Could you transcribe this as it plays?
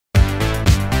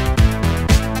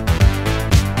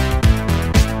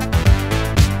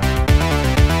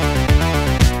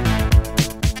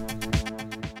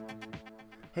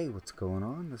going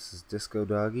on? This is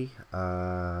Discodoggy.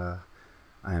 I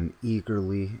am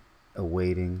eagerly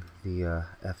awaiting the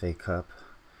FA Cup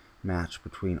match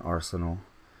between Arsenal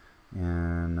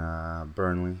and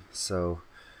Burnley. So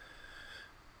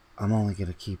I'm only going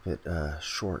to keep it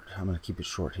short. I'm going to keep it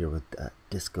short here with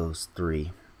Discos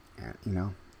 3. And, you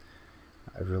know,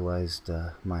 I realized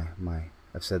I've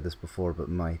said this before, but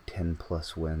my 10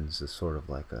 plus wins is sort of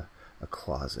like a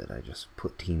closet. I just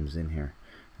put teams in here,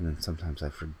 and then sometimes I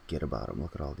forget about them.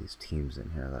 Look at all these teams in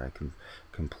here that I can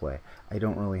play. I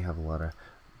don't really have a lot of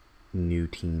new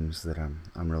teams that I'm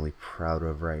really proud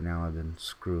of right now. I've been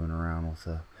screwing around with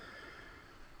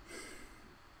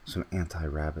some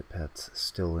anti-rabbit pets.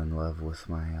 Still in love with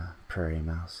my Prairie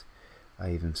mouse.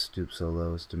 I even stooped so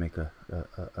low as to make a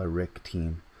Rick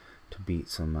team to beat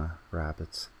some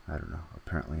rabbits. I don't know.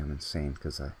 Apparently I'm insane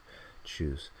because I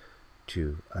choose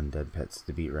 2 undead pets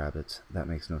to beat rabbits. That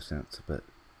makes no sense, but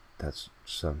that's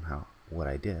somehow what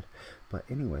I did. But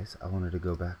anyways, I wanted to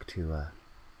go back to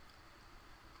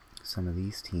some of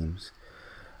these teams.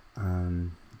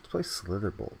 Let's play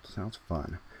Slitherbolt. Sounds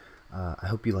fun. I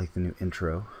hope you like the new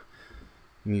intro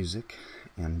music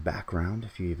and background,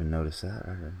 if you even notice that.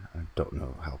 I don't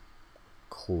know how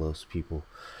close people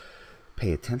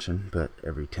pay attention, but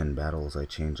every 10 battles I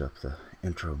change up the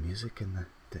intro music and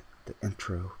the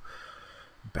intro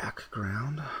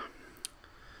background.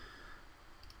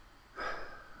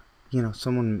 You know,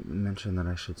 someone mentioned that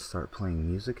I should start playing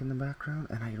music in the background,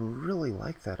 and I really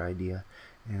like that idea,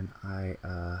 and I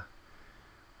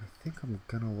think I'm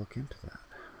gonna look into that.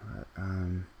 But,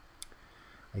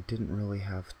 I didn't really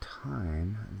have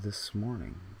time this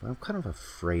morning, but I'm kind of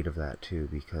afraid of that too,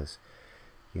 because,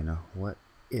 you know, what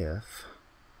if,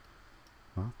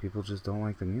 well, people just don't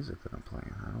like the music that I'm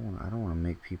playing? I don't want to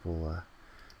make people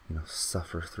you know,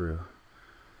 suffer through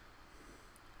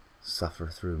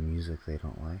music they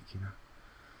don't like, you know.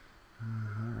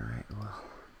 Alright, well,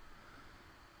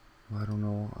 I don't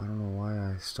know why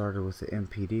I started with the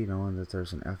MPD knowing that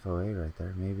there's an FOA right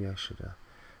there. Maybe I should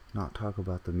not talk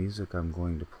about the music I'm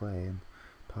going to play and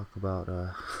talk about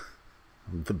the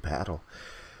battle.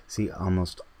 See,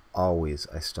 almost always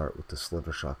I start with the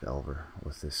Slitherscale Elver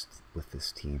with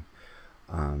this team.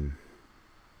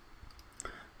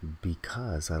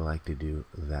 Because I like to do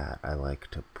that. I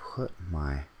like to put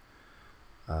my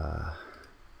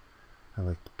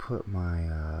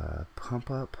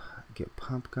pump up, get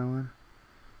pump going.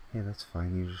 Hey, that's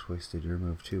fine. You just wasted your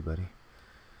move too, buddy.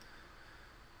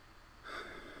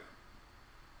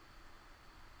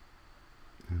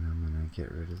 And I'm gonna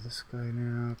get rid of this guy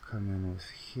now. Come in with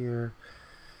here.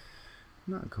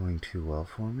 Not going too well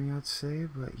for me, I'd say,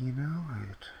 but you know,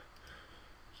 you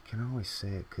can always say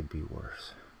it could be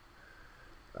worse.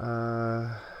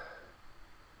 Alright,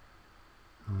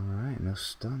 no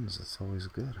stuns, that's always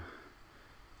good.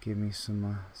 Give me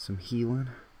some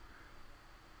healing.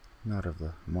 Not of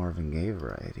the Marvin Gaye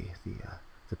variety,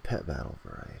 the pet battle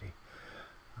variety.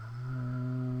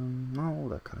 No,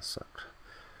 that kind of sucked.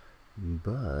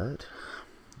 But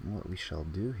what we shall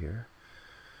do here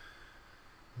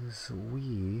is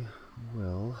we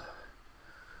will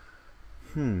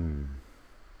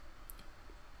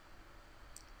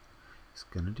it's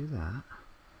gonna do that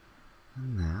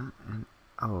and that, and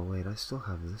oh wait, I still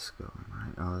have this going,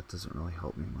 right? Oh, that doesn't really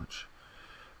help me much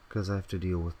because I have to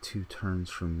deal with 2 turns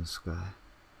from this guy.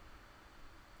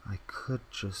 I could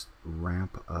just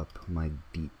ramp up my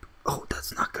deep. Oh,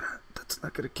 that's not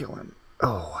gonna kill him.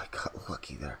 Oh, I got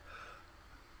lucky there.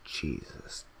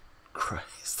 Jesus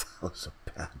Christ, that was a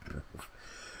bad move.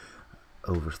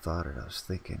 Overthought it. I was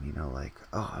thinking, you know, like,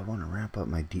 oh, I want to ramp up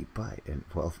my deep bite, and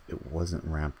well, it wasn't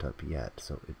ramped up yet,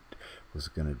 so it was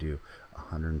gonna do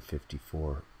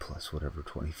 154 plus whatever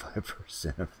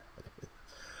 25% of that is.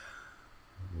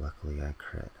 Luckily I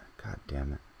crit. God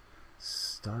damn it.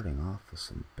 Starting off with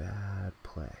some bad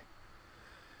play.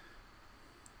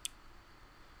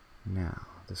 Now,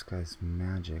 this guy's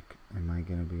magic, am I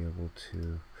gonna be able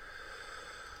to?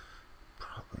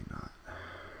 Probably not.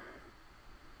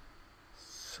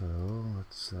 So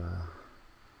let's get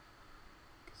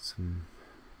some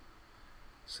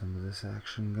of this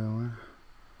action going.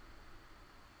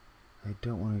 I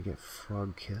don't want to get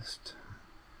frog kissed.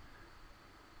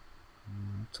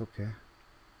 It's okay.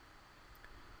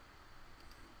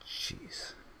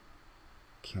 Jeez.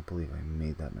 Can't believe I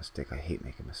made that mistake. I hate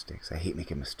making mistakes. I hate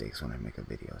making mistakes when I make a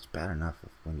video. It's bad enough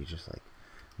when you just like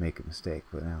make a mistake,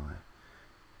 but now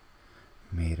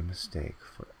I made a mistake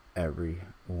for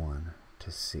everyone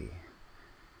to see.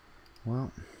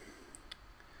 Well,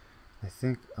 I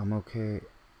think I'm okay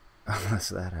unless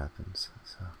that happens.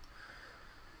 So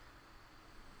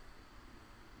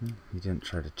He didn't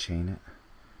try to chain it.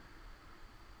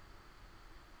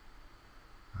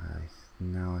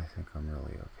 Now I think I'm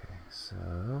really okay.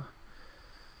 So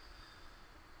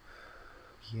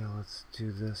yeah, let's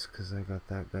do this because I got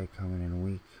that guy coming in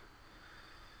weak.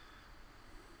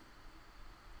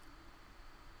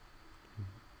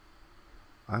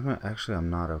 I'm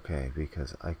not okay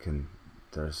because I can.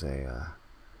 There's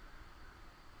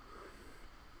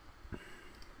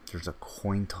a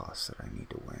coin toss that I need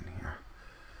to win here.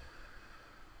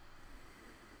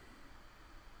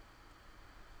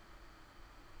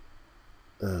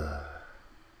 Ugh.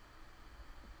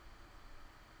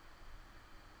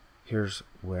 Here's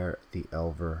where the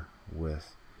Elver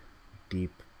with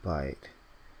deep bite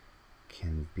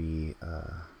can be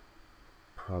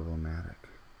problematic.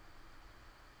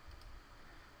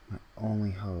 My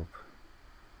only hope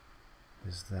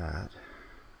is that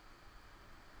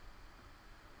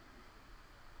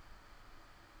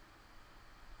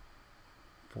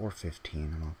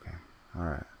 $4.15. I'm okay. All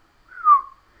right.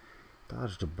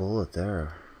 Dodged a bullet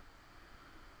there.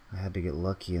 I had to get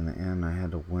lucky in the end. I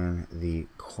had to win the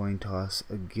coin toss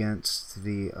against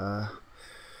the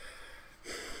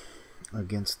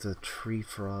tree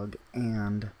frog,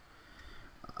 and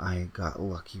I got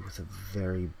lucky with a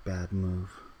very bad move.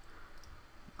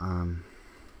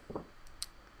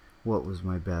 What was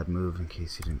my bad move, in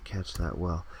case you didn't catch that?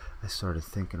 Well, I started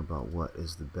thinking about what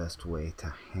is the best way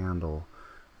to handle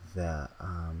that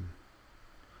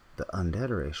the undead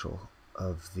racial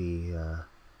of the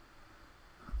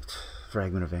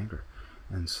Fragment of Anger.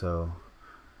 And so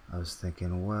I was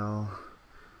thinking, well,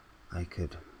 I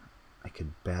could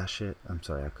bash it.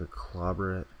 I could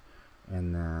clobber it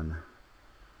and then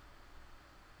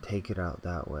take it out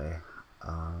that way.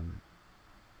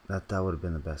 That would have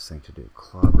been the best thing to do.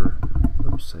 Clobber.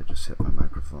 Oops, I just hit my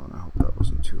microphone. I hope that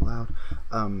wasn't too loud.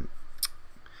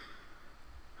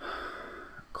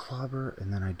 Clobber,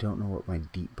 and then I don't know what my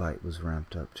deep bite was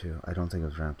ramped up to. I don't think it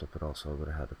was ramped up at all, so I would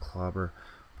have had to clobber,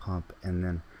 pump, and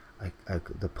then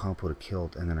the pump would have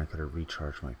killed, and then I could have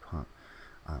recharged my pump.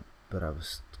 But I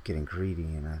was getting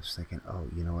greedy, and I was thinking, oh,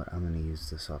 you know what, I'm going to use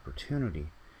this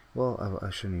opportunity. Well, I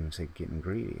shouldn't even say getting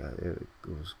greedy. It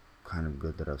was kind of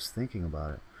good that I was thinking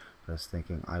about it. But I was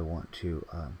thinking I want to,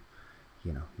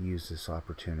 use this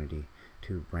opportunity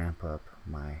to ramp up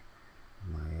my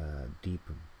deep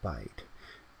bite.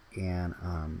 And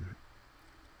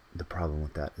the problem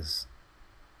with that is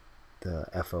the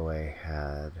FOA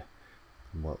had,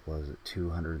 what was it,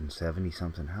 270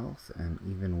 something health, and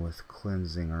even with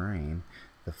Cleansing Rain,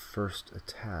 the first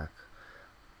attack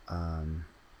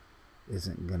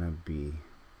isn't gonna be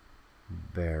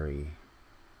very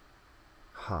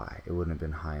high. It wouldn't have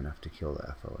been high enough to kill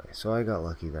the FOA. So I got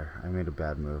lucky there. I made a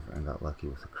bad move and got lucky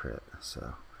with a crit.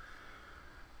 So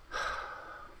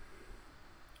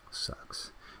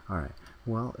sucks. Alright,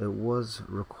 well, it was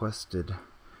requested.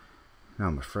 Now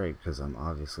I'm afraid, because I'm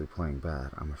obviously playing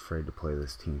bad. I'm afraid to play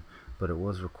this team. But it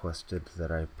was requested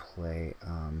that I play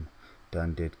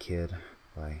Done Did Kid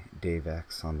by Dave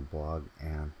X on the blog.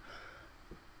 And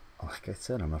like I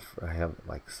said, I have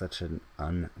like such an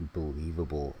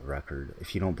unbelievable record.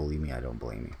 If you don't believe me, I don't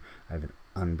blame you. I have an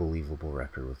unbelievable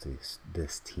record with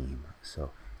this team.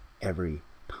 So every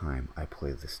time I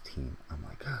play this team, I'm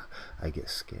like, I get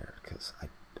scared, because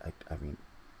I mean,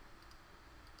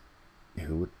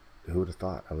 who would have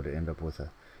thought I would end up with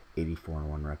a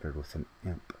 84-1 record with an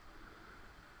imp?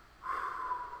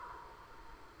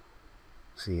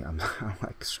 See, I'm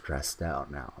like stressed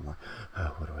out now. I'm like,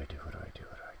 oh, what do I do? What do I do?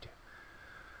 What do I do?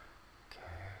 Okay.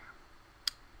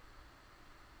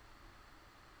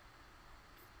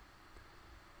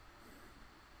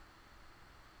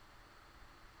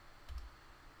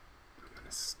 I'm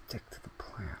gonna stick to the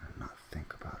plan and not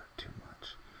think about it too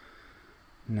much.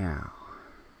 Now,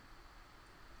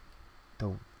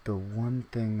 the one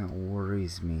thing that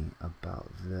worries me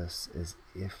about this is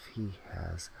if he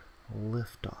has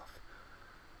liftoff.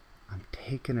 I'm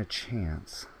taking a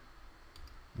chance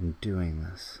in doing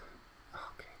this.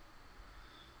 Okay,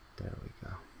 there we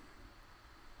go.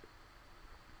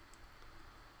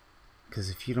 Because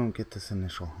if you don't get this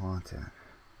initial haunt in,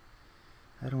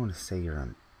 I don't want to say you're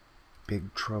in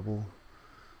big trouble,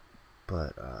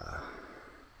 but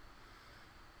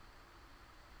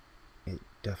it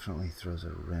definitely throws a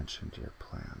wrench into your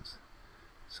plans.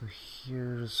 So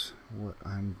here's what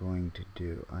I'm going to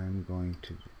do. I'm going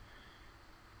to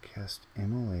cast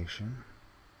Immolation,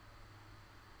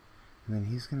 and then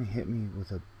he's going to hit me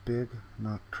with a big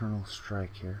Nocturnal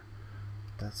Strike here.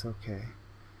 That's okay.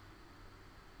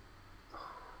 Oh,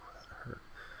 that hurt.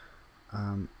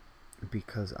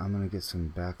 Because I'm going to get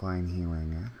some backline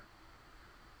healing in.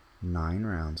 9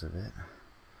 rounds of it.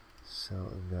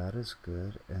 So that is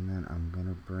good. And then I'm going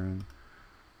to bring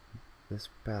this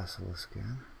Basilisk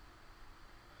in.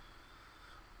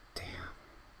 Damn.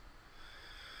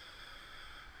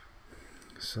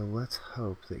 So let's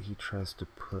hope that he tries to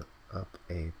put up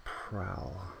a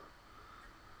prowl.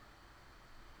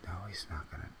 No, he's not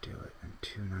going to do it. And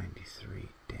 293,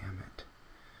 damn it.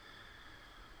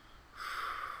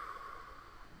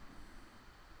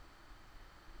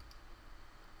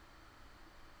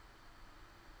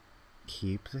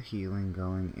 Keep the healing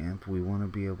going, Imp. We want to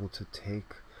be able to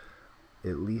take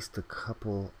at least a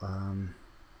couple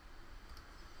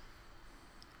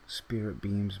spirit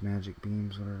beams, magic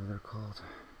beams, whatever they're called.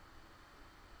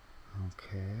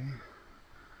 Okay.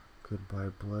 Goodbye,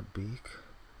 Bloodbeak.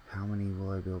 How many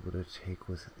will I be able to take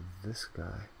with this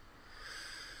guy?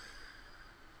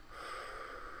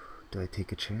 Do I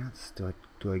take a chance? Do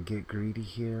I get greedy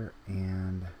here?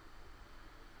 And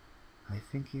I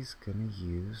think he's gonna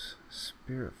use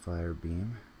Spirit Fire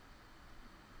Beam.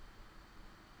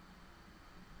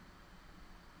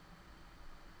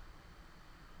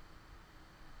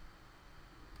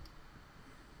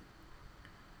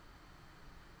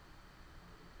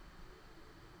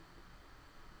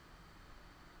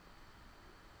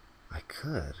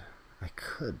 I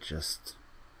could just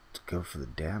go for the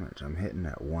damage. I'm hitting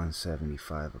at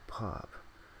 175 a pop.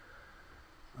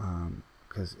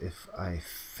 Because if I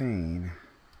feign,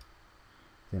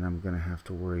 then I'm going to have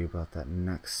to worry about that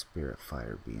next Spirit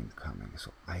Fire Beam coming.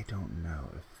 So I don't know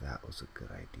if that was a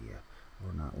good idea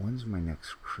or not. When's my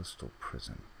next Crystal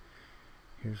Prison?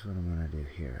 Here's what I'm going to do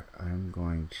here. I'm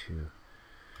going to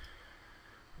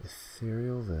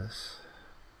Ethereal this.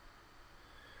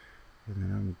 And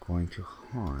then I'm going to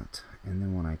Haunt. And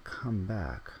then when I come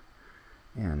back,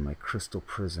 and my Crystal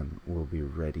Prism will be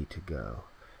ready to go.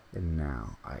 And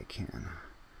now I can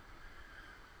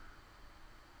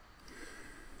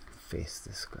face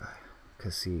this guy.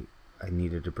 Because see, I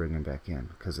needed to bring him back in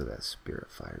because of that Spirit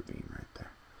Fire Beam right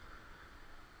there.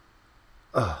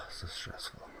 Oh, so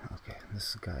stressful. Okay,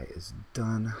 this guy is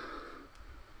done.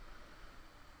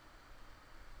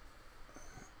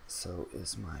 So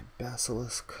is my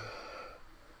Basilisk.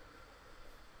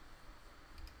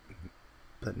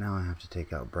 But now I have to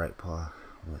take out Brightpaw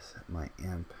with my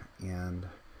Imp and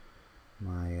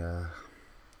my, I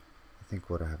think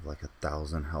what I have like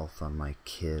 1,000 health on my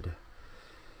kid.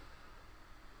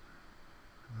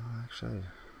 Oh, actually,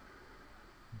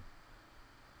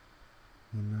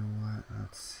 you know what?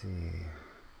 Let's see.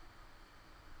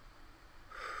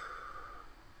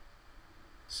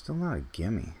 Still not a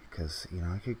gimme, because you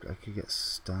know I could get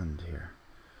stunned here.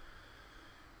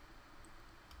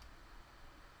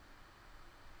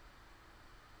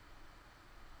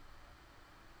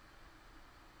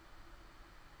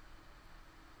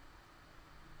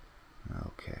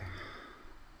 Okay.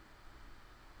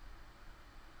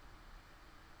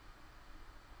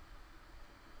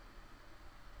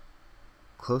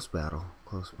 Close battle,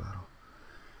 close battle.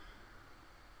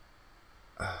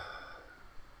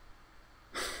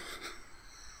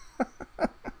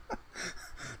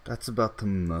 That's about the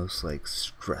most like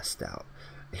stressed out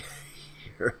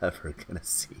you're ever gonna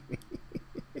see me.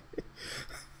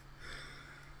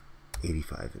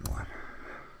 85-1.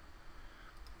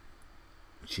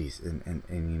 Jeez, and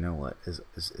you know what is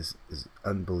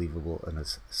unbelievable and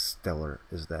as stellar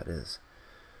as that is,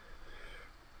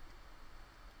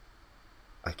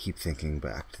 I keep thinking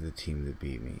back to the team that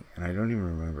beat me, and I don't even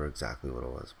remember exactly what it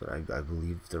was, but I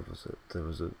believe there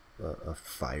was a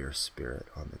fire spirit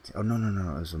on the team. Oh no,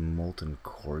 it was a molten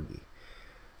corgi.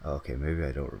 Oh, okay, maybe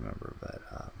I don't remember, but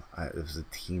it was a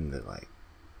team that like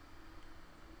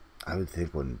I would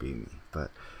think wouldn't beat me,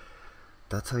 but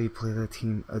that's how you play that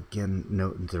team. Again,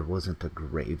 note there wasn't a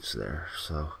Graves there,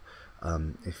 so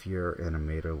if you're in a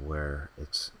meta where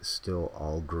it's still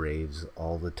all Graves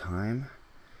all the time,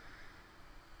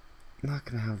 not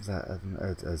gonna have that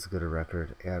as good a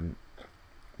record. And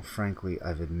frankly,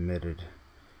 I've admitted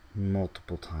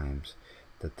multiple times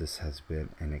that this has been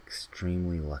an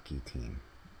extremely lucky team.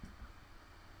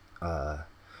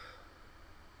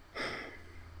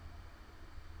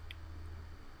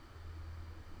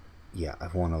 Yeah,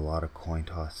 I've won a lot of coin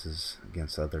tosses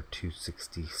against other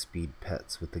 260 speed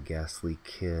pets with the Ghastly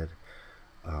kid.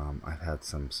 I've had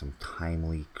some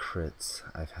timely crits.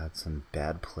 I've had some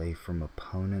bad play from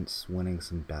opponents, winning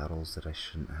some battles that I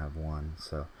shouldn't have won.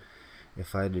 So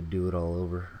if I had to do it all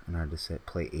over and I had to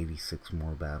play 86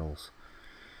 more battles,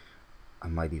 I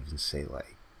might even say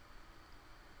like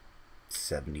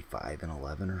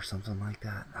 75-11 or something like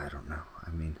that. I don't know.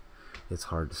 I mean, it's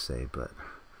hard to say, but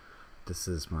this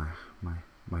is my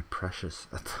my precious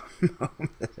at the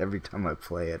moment. Every time I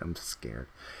play it, I'm scared.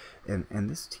 And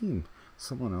this team,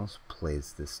 someone else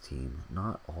plays this team,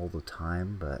 not all the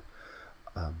time, but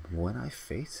when I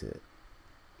face it,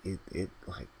 it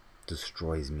like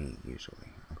destroys me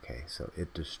usually. Okay, so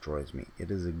it destroys me.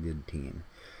 It is a good team.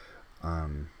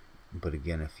 But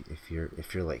again, if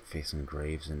you're like facing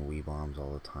Graves and Wee Bombs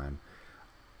all the time,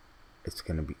 it's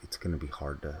gonna be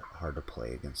hard to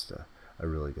play against a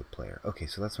really good player. Okay,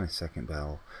 so that's my second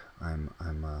battle. I'm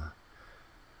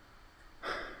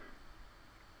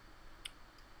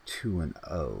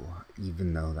 2-0,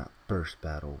 even though that first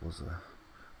battle was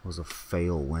a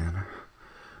fail win.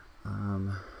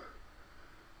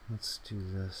 Let's do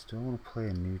this. Do I want to play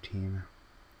a new team?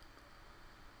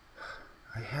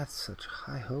 I had such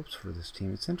high hopes for this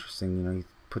team. It's interesting, you know, you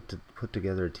put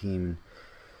together a team and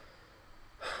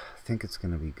think it's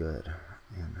going to be good,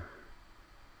 and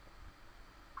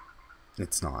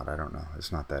it's not. I don't know.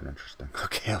 It's not that interesting.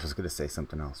 Okay, I was going to say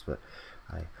something else, but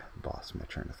I lost my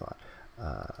train of thought.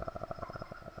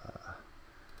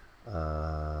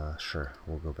 Sure,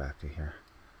 we'll go back to here.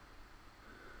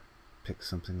 Pick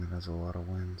something that has a lot of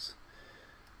wins.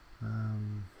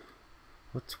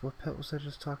 What pet was I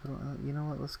just talking about? You know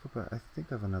what, let's go back. I think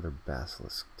I have another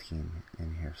Basilisk team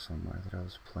in here somewhere that I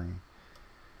was playing.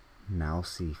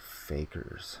 Mousy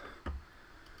Fakers.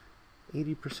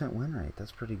 80% win rate,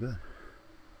 that's pretty good.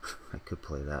 I could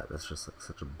play that. That's just like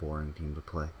such a boring team to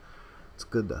play. It's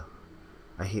good though.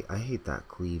 I hate that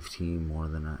cleave team more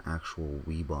than an actual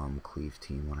Wee Bomb cleave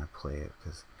team when I play it,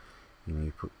 because you know,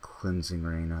 you put Cleansing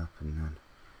Rain up and then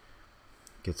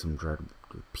get some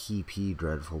PP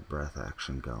Dreadful Breath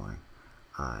action going.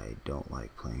 I don't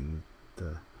like playing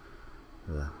the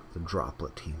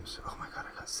droplet teams. Oh my god,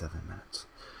 I got 7 minutes.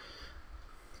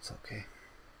 It's okay.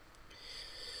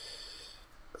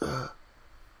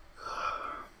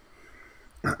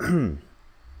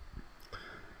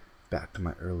 Back to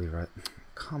my early right.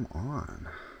 Come on,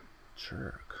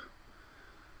 jerk.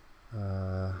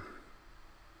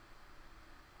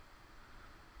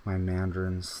 My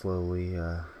Mandarin's slowly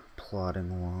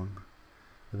plodding along.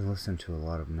 I've been listening to a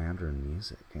lot of Mandarin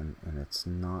music, and it's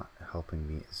not helping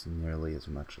me as nearly as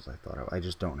much as I thought. I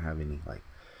just don't have any like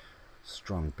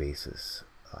strong basis.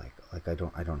 Like I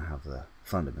don't have the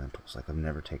fundamentals. Like I've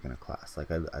never taken a class.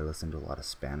 Like I listened to a lot of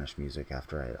Spanish music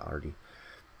after I had already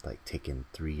like taken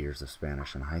 3 years of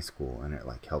Spanish in high school, and it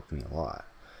like helped me a lot.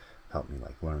 Helped me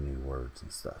like learn new words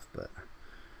and stuff, but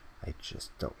I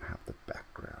just don't have the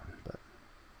background. But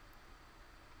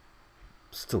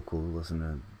still cool to listen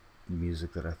to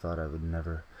music that I thought I would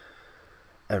never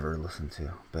ever listen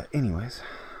to. But anyways,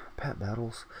 pet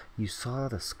battles. You saw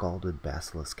the Scalded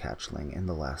Basilisk Hatchling in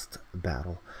the last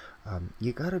battle.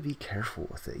 You gotta be careful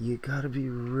with it. You gotta be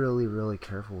really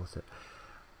careful with it.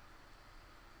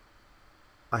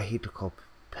 I hate to call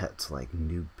pets like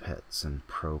noob pets and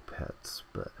pro pets,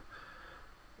 but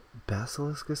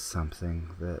Basilisk is something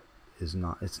that is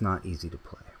not, it's not easy to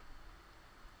play.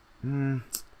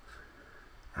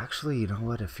 Actually, you know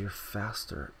what, if you're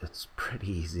faster, it's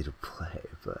pretty easy to play,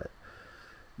 but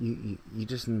you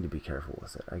just need to be careful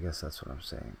with it. I guess that's what I'm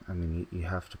saying. I mean, you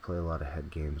have to play a lot of head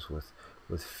games with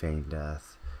Feign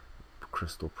Death,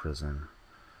 Crystal Prison.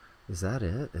 Is that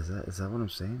it? Is that what I'm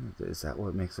saying? Is that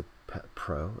what makes a pet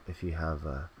pro? If you have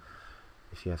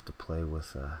to play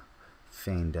with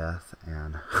Feign Death,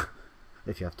 and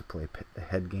if you have to play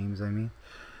head games, I mean,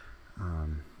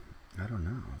 I don't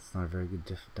know. It's not a very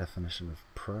good definition of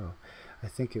pro. I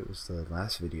think it was the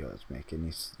last video I was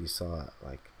making. You saw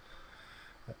like,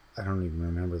 I don't even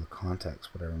remember the context,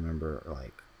 but I remember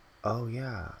like, oh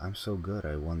yeah, I'm so good,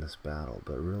 I won this battle.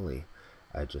 But really,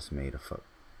 I just made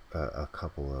a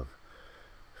couple of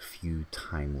few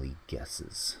timely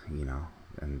guesses, you know,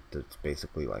 and it's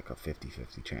basically like a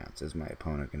 50-50 chance. Is my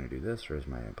opponent going to do this, or is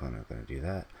my opponent going to do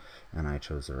that? And I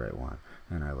chose the right one,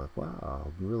 and I look,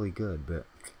 wow, really good. But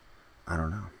I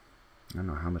don't know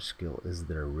how much skill is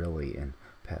there really in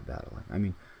pet battling. I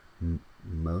mean, not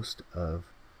most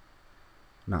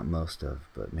of,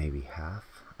 but maybe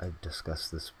half. I've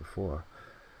discussed this before.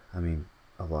 I mean,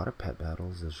 a lot of pet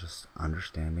battles is just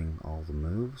understanding all the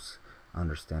moves,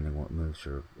 understanding what moves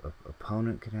your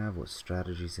opponent can have, what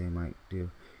strategies they might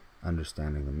do,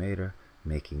 understanding the meta,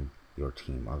 making your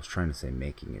team. I was trying to say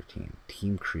making your team.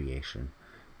 Team creation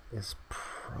is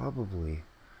probably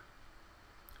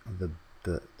the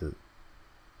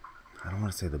I don't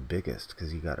want to say the biggest,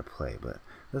 because you got to play, but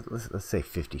let's say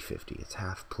 50-50. It's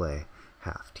half play,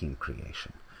 half team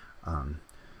creation.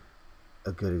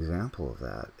 A good example of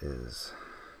that is,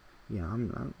 you know,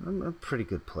 I'm a pretty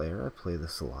good player. I play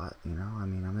this a lot, you know. I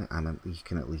mean, you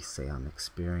can at least say I'm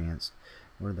experienced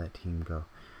Where'd that team go?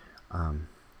 I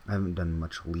haven't done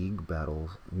much league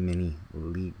battles, mini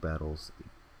league battles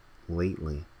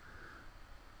lately,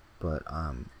 but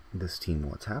this team,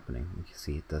 what's happening? You can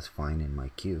see it does fine in my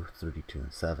queue,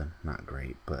 32-7. Not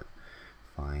great, but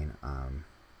fine.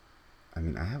 I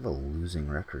mean, I have a losing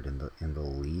record in the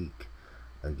league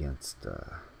against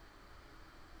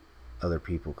other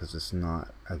people, because it's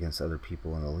not against other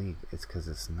people in the league. It's because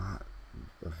it's not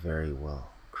a very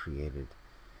well created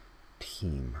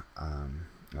team.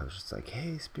 I was just like,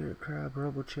 hey, Spirit Crab,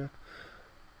 Robocheck,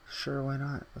 sure, why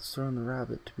not? Let's throw in the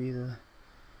rabbit to be the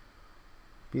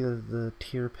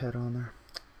tier pet on there.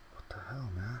 What the hell,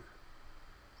 man?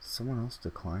 Someone else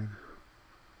decline.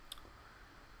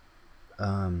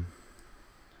 I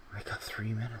got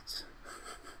 3 minutes.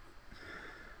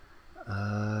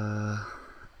 I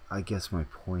guess my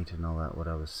point and all that, what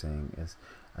I was saying is,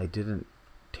 I didn't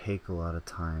take a lot of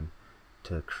time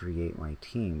to create my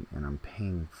team, and I'm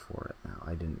paying for it now.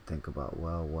 I didn't think about,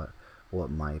 well,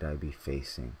 what might I be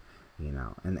facing, you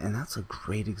know? And that's a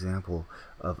great example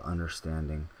of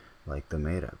understanding like the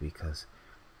meta, because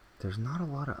there's not a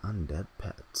lot of undead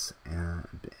pets, and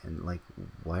like,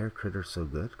 why are critters so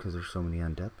good? Because there's so many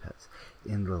undead pets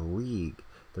in the league.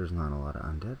 There's not a lot of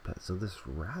undead pets, so this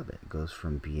rabbit goes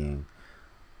from being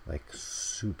like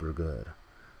super good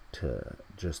to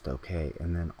just okay,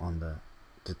 and then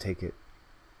to take it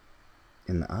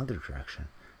in the other direction,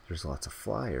 there's lots of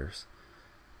flyers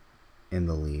in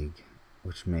the league,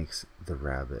 which makes the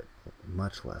rabbit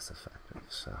much less effective.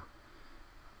 So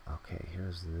okay,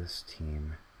 here's this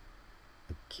team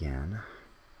again,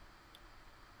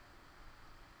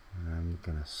 and I'm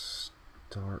gonna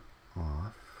start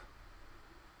off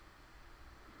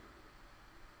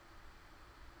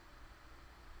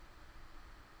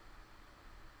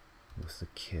with the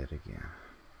kid again.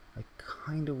 I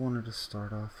kind of wanted to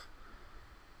start off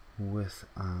with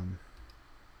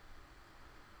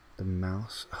the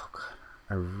mouse. Oh god,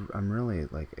 I'm really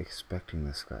like expecting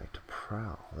this guy to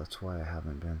prowl. That's why I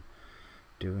haven't been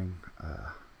doing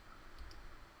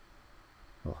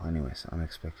well, anyways, I'm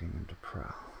expecting him to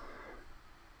prowl.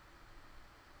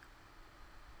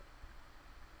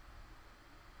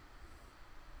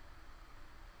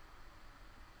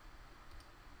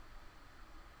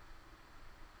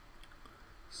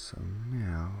 So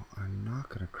now I'm not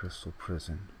going to Crystal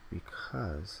Prison,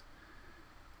 because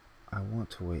I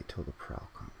want to wait till the prowl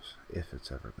comes, if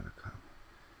it's ever going to come.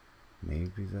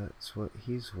 Maybe that's what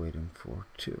he's waiting for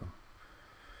too.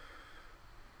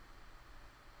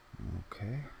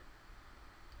 Okay.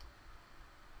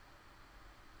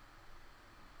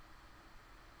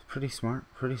 It's pretty smart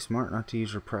not to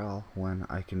use your prowl when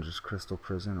I can just Crystal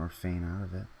Prison or feign out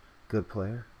of it. Good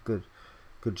player, good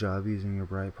job using your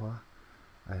Brightpaw.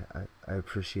 I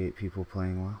appreciate people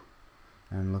playing well.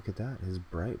 And look at that, his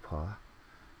Brightpaw,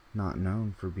 not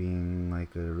known for being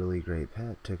like a really great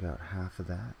pet, took out half of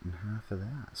that and half of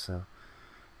that. So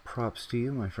props to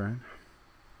you, my friend.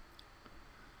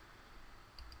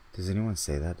 Does anyone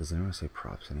say that? Does anyone say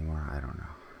props anymore? I don't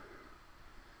know.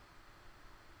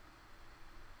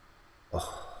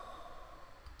 Oh,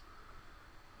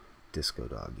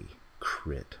 Discodoggy,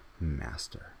 crit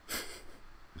master.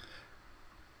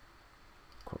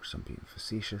 Of course, I'm being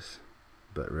facetious,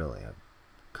 but really, I've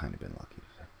kind of been lucky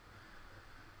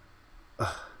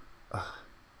today.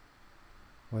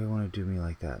 Why do you want to do me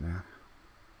like that, man?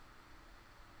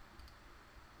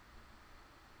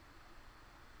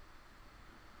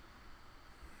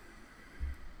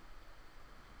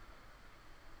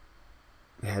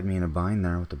 They had me in a bind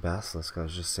there with the Basilisk. I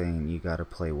was just saying, you gotta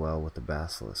play well with the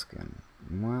Basilisk, and,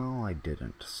 well, I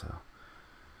didn't, so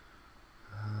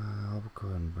I'll go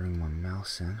ahead and bring my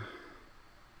mouse in.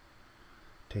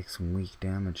 Take some weak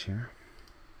damage here.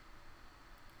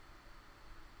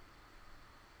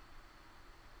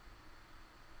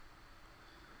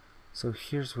 So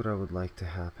here's what I would like to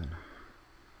happen.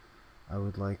 I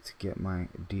would like to get my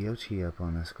DOT up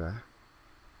on this guy.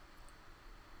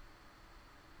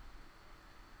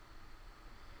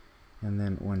 And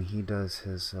then when he does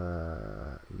his,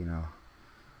 you know,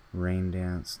 rain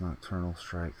dance, nocturnal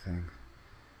strike thing,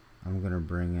 I'm gonna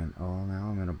bring in. Oh, now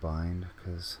I'm in a bind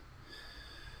because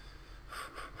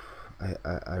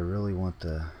I really want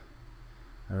the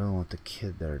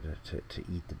kid there to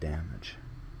eat the damage.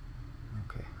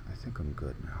 Okay, I think I'm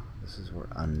good now. This is where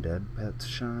undead pets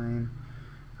shine.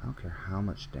 I don't care how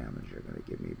much damage you're gonna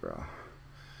give me, bro.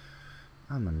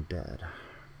 I'm undead.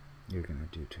 You're gonna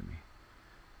do to me.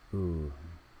 Ooh.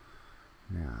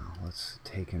 Now, let's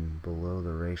take him below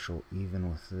the racial even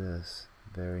with this.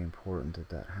 Very important that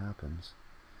that happens.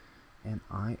 And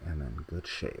I am in good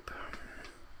shape.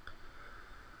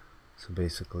 So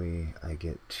basically, I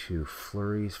get 2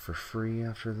 flurries for free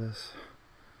after this.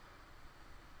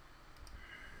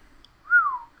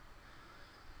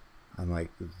 I'm like,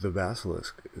 the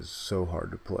Basilisk is so hard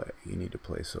to play. You need to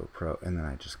play so pro. And then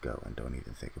I just go and don't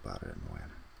even think about it and win.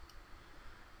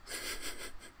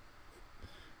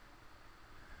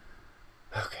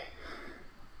 Okay.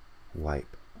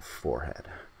 Wipe forehead.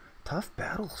 Tough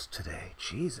battles today.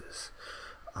 Jesus.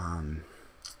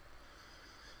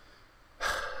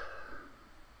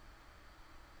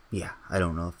 Yeah, I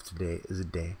don't know if today is a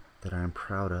day that I'm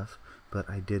proud of, but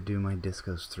I did do my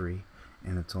Discos 3,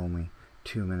 and it's only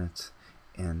 2 minutes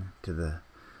into the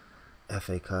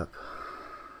FA Cup,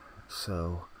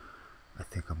 so I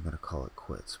think I'm going to call it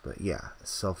quits. But yeah,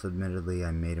 self-admittedly,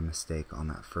 I made a mistake on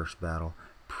that first battle.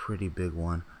 Pretty big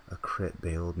one. A crit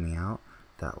bailed me out.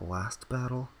 That last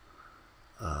battle,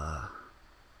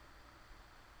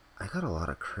 I got a lot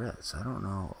of crits. I don't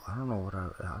know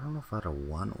if I'd have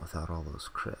won without all those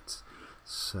crits.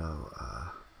 So,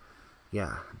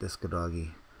 yeah,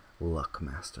 Discodoggy, luck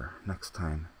master. Next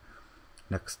time,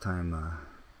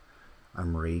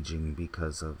 I'm raging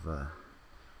because of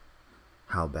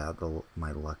how bad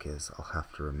my luck is. I'll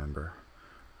have to remember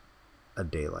a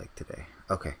day like today.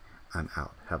 Okay, I'm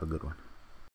out. Have a good one.